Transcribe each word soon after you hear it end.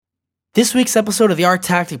This week's episode of the Art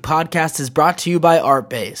Tactic Podcast is brought to you by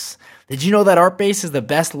Artbase. Did you know that Artbase is the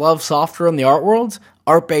best loved software in the art world?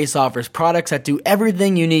 Artbase offers products that do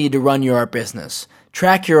everything you need to run your art business.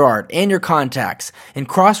 Track your art and your contacts and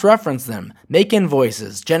cross-reference them, make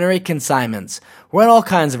invoices, generate consignments, run all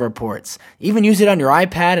kinds of reports, even use it on your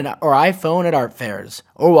iPad or iPhone at art fairs,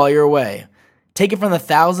 or while you're away. Take it from the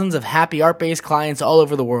thousands of happy Artbase clients all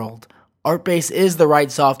over the world. Artbase is the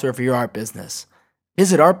right software for your art business.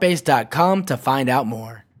 Visit artbase.com to find out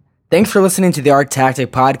more. Thanks for listening to the Art Tactic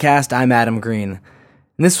Podcast. I'm Adam Green.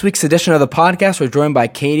 In this week's edition of the podcast, we're joined by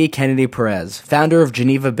Katie Kennedy Perez, founder of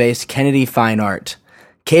Geneva-based Kennedy Fine Art.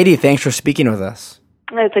 Katie, thanks for speaking with us.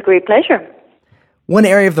 It's a great pleasure. One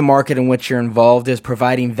area of the market in which you're involved is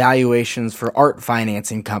providing valuations for art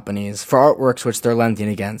financing companies for artworks which they're lending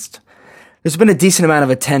against. There's been a decent amount of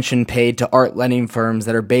attention paid to art lending firms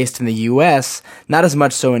that are based in the U.S., not as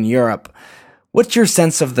much so in Europe. What's your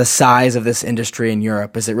sense of the size of this industry in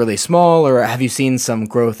Europe? Is it really small, or have you seen some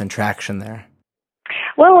growth and traction there?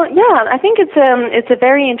 Well, yeah, I think it's a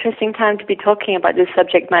very interesting time to be talking about this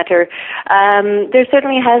subject matter. There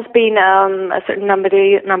certainly has been a certain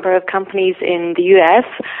number of companies in the U.S.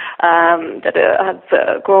 That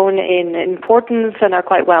have grown in importance and are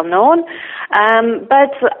quite well known.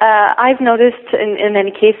 But I've noticed, in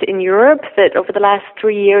any case, in Europe, that over the last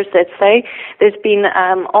 3 years, let's say, there's been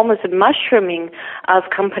almost a mushrooming of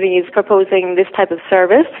companies proposing this type of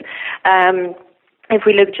service. If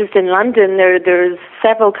we look just in London, there's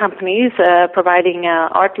several companies providing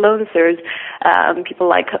art loans. There's people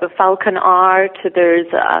like Falcon Art. There's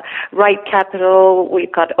Right Capital. We've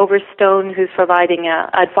got Overstone, who's providing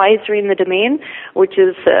advisory in the domain, which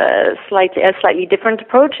is a slightly different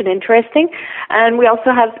approach and interesting. And we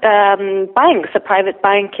also have banks, a private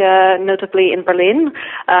bank, notably in Berlin,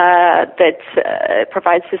 that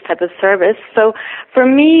provides this type of service. So for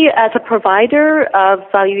me, as a provider of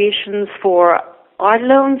valuations for art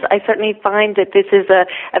loans, I certainly find that this is a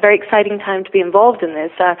very exciting time to be involved in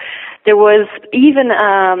this. There was even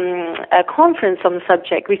a conference on the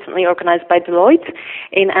subject recently organized by Deloitte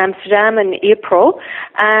in Amsterdam in April,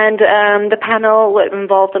 and the panel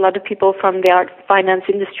involved a lot of people from the art finance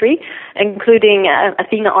industry, including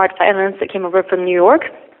Athena Art Finance that came over from New York.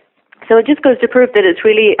 So it just goes to prove that it's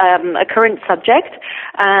really a current subject,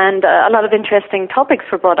 and a lot of interesting topics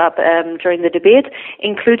were brought up during the debate,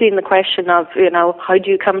 including the question of, how do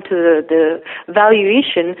you come to the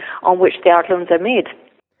valuation on which the art loans are made?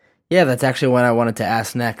 Yeah, that's actually what I wanted to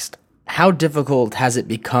ask next. How difficult has it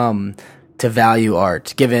become to value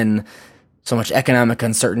art, given so much economic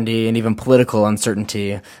uncertainty and even political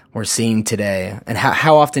uncertainty we're seeing today? And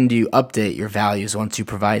how often do you update your values once you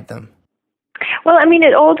provide them? Well,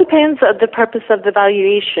 it all depends on the purpose of the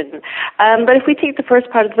valuation. But if we take the first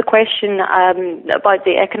part of the question about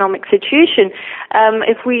the economic situation,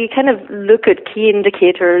 if we kind of look at key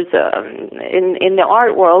indicators in the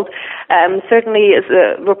art world, certainly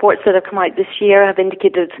reports that have come out this year have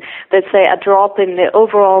indicated, let's say, a drop in the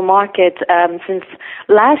overall market since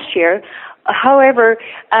last year. However,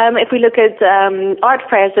 if we look at art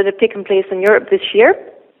fairs that have taken place in Europe this year,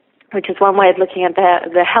 which is one way of looking at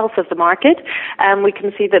the health of the market. We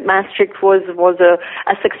can see that Maastricht was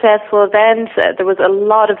a successful event. There was a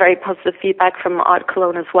lot of very positive feedback from Art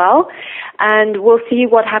Cologne as well. And we'll see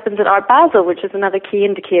what happens at Art Basel, which is another key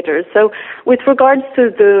indicator. So with regards to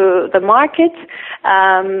the market,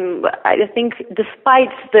 I think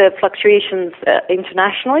despite the fluctuations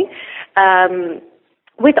internationally,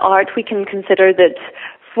 with art, we can consider that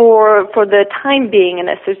for the time being,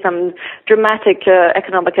 unless there's some dramatic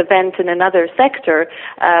economic event in another sector,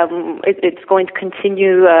 it's going to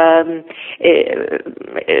continue.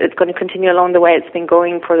 It's going to continue along the way it's been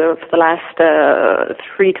going for the last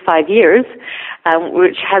 3 to 5 years,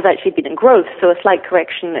 which has actually been in growth. So a slight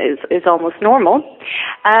correction is almost normal.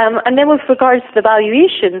 And then with regards to the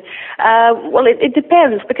valuation, it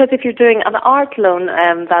depends, because if you're doing an art loan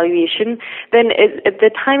valuation, then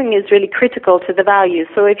the timing is really critical to the value.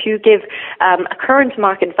 So if you give a current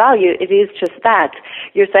market value, it is just that.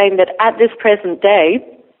 You're saying that at this present day,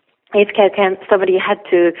 if somebody had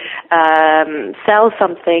to sell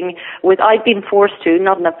something without being forced to,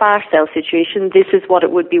 not in a fire sale situation, this is what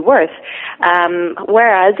it would be worth.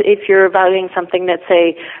 Whereas if you're valuing something, let's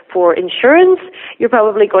say, for insurance, you're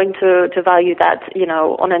probably going to value that,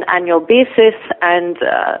 on an annual basis, and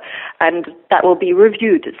that will be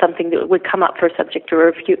reviewed. It's something that would come up for subject to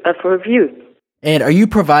review. And are you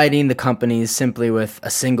providing the companies simply with a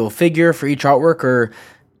single figure for each artwork, or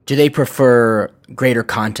do they prefer greater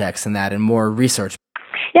context than that and more research?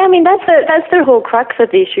 Yeah, I mean that's the whole crux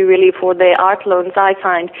of the issue, really, for the art loans. I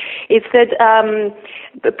find it's that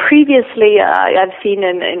previously I've seen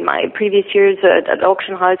in my previous years at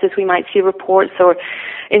auction houses, we might see reports or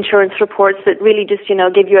insurance reports that really just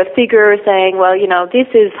give you a figure saying, well, this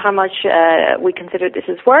is how much we consider this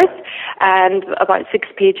is worth, and about 6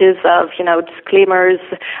 pages of disclaimers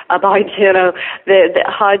about the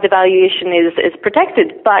how the valuation is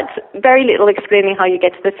protected, but very little explaining how you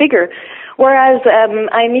get to the figure. Whereas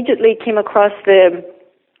I immediately came across the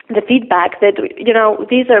feedback that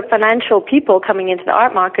these are financial people coming into the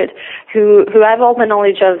art market who have all the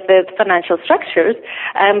knowledge of the financial structures,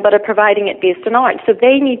 but are providing it based on art. So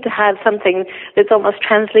they need to have something that's almost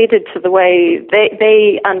translated to the way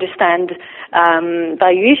they understand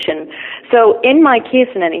valuation. So in my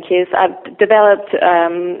case, in any case, I've developed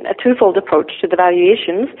a twofold approach to the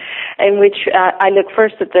valuations, in which I look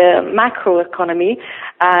first at the macroeconomy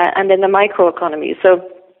and then the microeconomy. So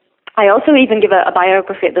I also even give a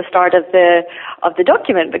biography at the start of the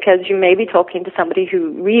document, because you may be talking to somebody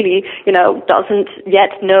who really, doesn't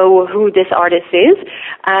yet know who this artist is,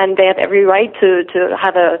 and they have every right to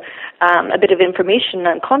have a bit of information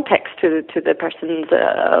and context to the person's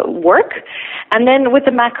work. And then with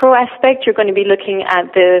the macro aspect, you're going to be looking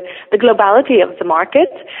at the globality of the market,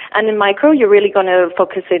 and in micro, you're really going to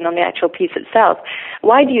focus in on the actual piece itself.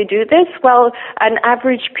 Why do you do this? Well, an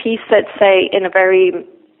average piece, let's say, in a very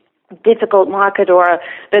difficult market, or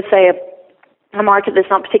let's say a market that's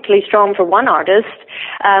not particularly strong for one artist,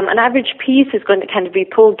 an average piece is going to kind of be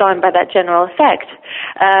pulled down by that general effect.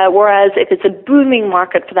 Whereas if it's a booming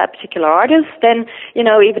market for that particular artist, then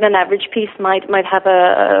even an average piece might have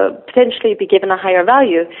potentially be given a higher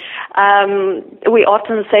value. We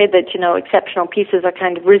often say that exceptional pieces are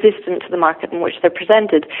kind of resistant to the market in which they're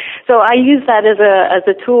presented. So I use that as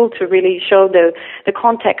a tool to really show the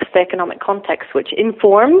context, the economic context, which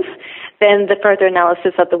informs then the further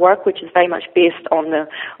analysis of the work, which is very much based on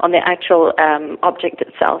the actual object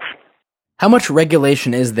itself. How much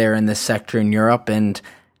regulation is there in this sector in Europe, and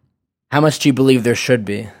how much do you believe there should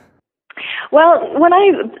be? Well, when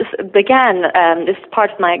I began this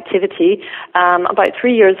part of my activity about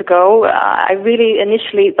 3 years ago, I really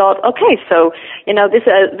initially thought, okay, so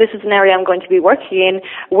this is an area I'm going to be working in.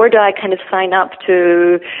 Where do I kind of sign up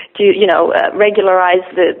to regularize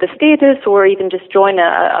the status, or even just join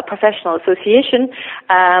a professional association?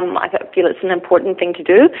 I feel it's an important thing to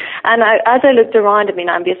do. And as I looked around,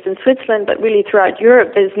 I'm based in Switzerland, but really throughout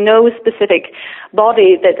Europe, there's no specific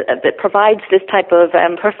body that provides this type of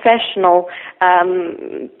professional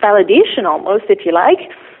validation, almost, if you like.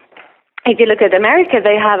 If you look at America,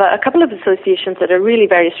 they have a couple of associations that are really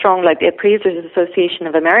very strong, like the Appraisers Association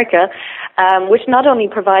of America, which not only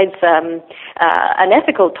provides an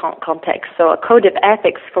ethical context, so a code of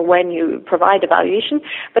ethics for when you provide a valuation,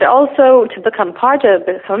 but also to become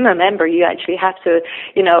a member, you actually have to,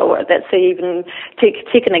 let's say even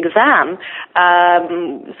take an exam.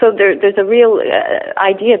 So there's a real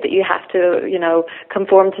idea that you have to,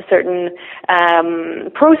 conform to certain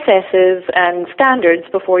processes and standards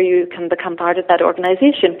before you can become part of that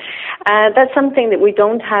organization. That's something that we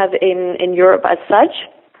don't have in Europe as such.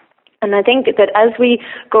 And I think that as we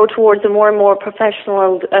go towards a more and more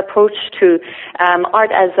professional approach to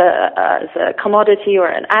art as a commodity or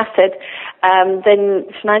an asset, then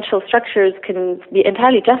financial structures can be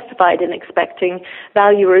entirely justified in expecting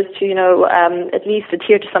valuers to, at least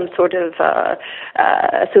adhere to some sort of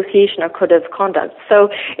association or code of conduct. So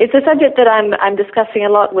it's a subject that I'm discussing a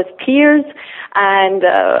lot with peers, and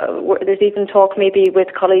there's even talk maybe with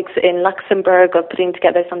colleagues in Luxembourg of putting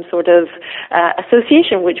together some sort of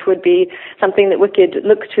association, which would be something that we could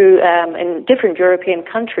look to in different European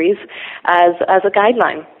countries as a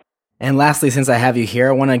guideline. And lastly, since I have you here,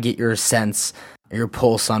 I want to get your sense, your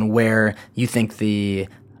pulse on where you think the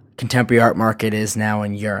contemporary art market is now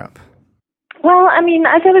in Europe. Well, as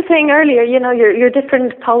I was saying earlier, your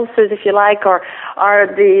different pulses, if you like, are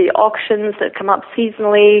the auctions that come up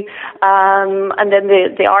seasonally, and then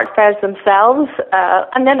the art fairs themselves,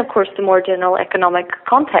 and then, of course, the more general economic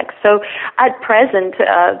context. So at present,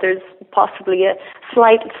 there's possibly a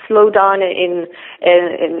slight slowdown in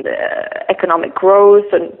economic growth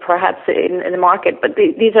and perhaps in the market, but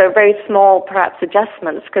these are very small, perhaps,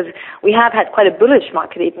 adjustments, because we have had quite a bullish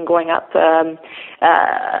market even going up,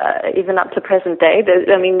 even up to present day.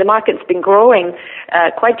 The market's been growing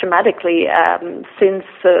quite dramatically since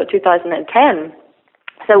 2010.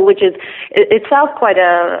 So, which is itself quite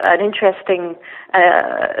an interesting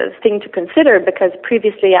thing to consider, because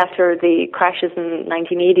previously, after the crashes in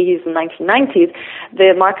 1980s and 1990s,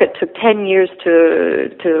 the market took 10 years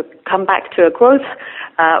to come back to a growth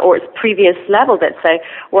or its previous level, let's say.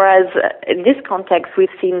 Whereas in this context,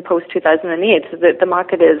 we've seen post 2008 that the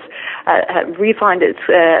market is refined its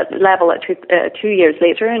level at 2 years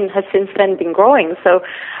later and has since then been growing. So,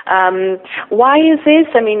 why is this?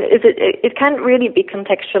 I mean, it can't really be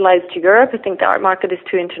contextualized to Europe. I think the art market is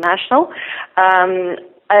too international.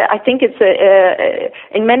 I think it's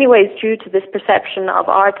in many ways due to this perception of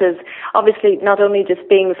art as obviously not only just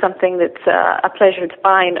being something that's a pleasure to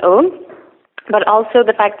buy and own, but also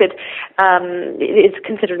the fact that it's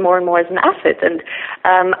considered more and more as an asset. And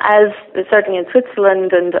as certainly in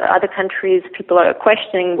Switzerland and other countries, people are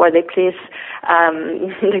questioning where they place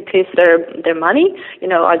their money. You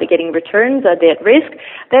know, are they getting returns? Are they at risk?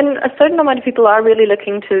 Then a certain amount of people are really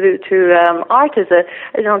looking to art as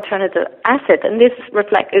an alternative asset, and this is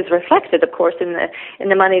reflected, of course, in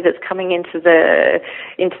the money that's coming into the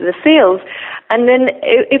sales. And then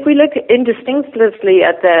if we look indistinctively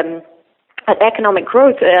at economic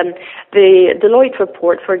growth, the Deloitte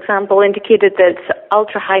report, for example, indicated that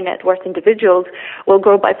ultra-high net worth individuals will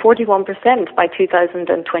grow by 41% by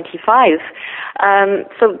 2025.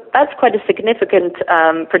 So that's quite a significant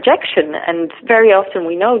projection, and very often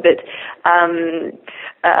we know that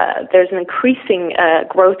there's an increasing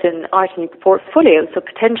growth in art in portfolios, so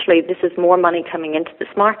potentially this is more money coming into this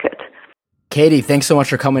market. Katie, thanks so much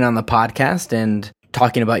for coming on the podcast and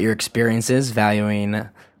talking about your experiences valuing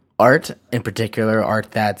art, in particular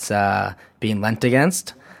art that's being lent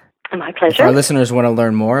against. My pleasure. If our listeners want to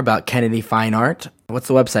learn more about Kennedy Fine Art, what's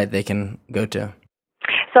the website they can go to?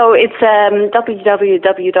 So it's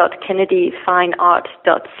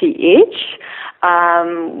www.kennedyfineart.ch.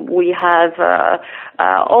 We have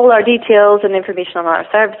all our details and information on our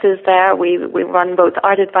services there. We run both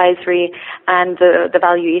art advisory and the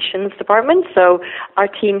valuations department. So our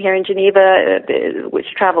team here in Geneva,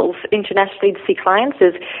 which travels internationally to see clients,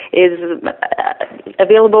 is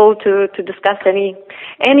available to discuss any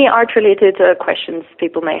art-related questions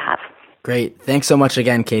people may have. Great. Thanks so much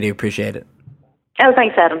again, Katie. Appreciate it. Oh,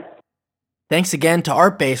 thanks, Adam. Thanks again to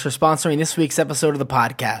Artbase for sponsoring this week's episode of the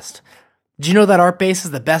podcast. Did you know that Artbase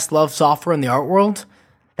is the best loved software in the art world?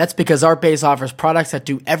 That's because Artbase offers products that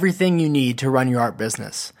do everything you need to run your art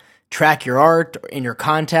business. Track your art in your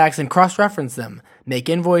contacts and cross-reference them. Make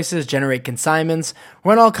invoices, generate consignments,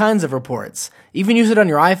 run all kinds of reports. Even use it on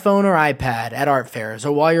your iPhone or iPad at art fairs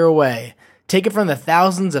or while you're away. Take it from the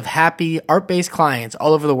thousands of happy Artbase clients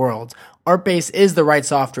all over the world. Artbase is the right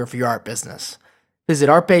software for your art business. Visit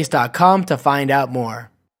artbase.com to find out more.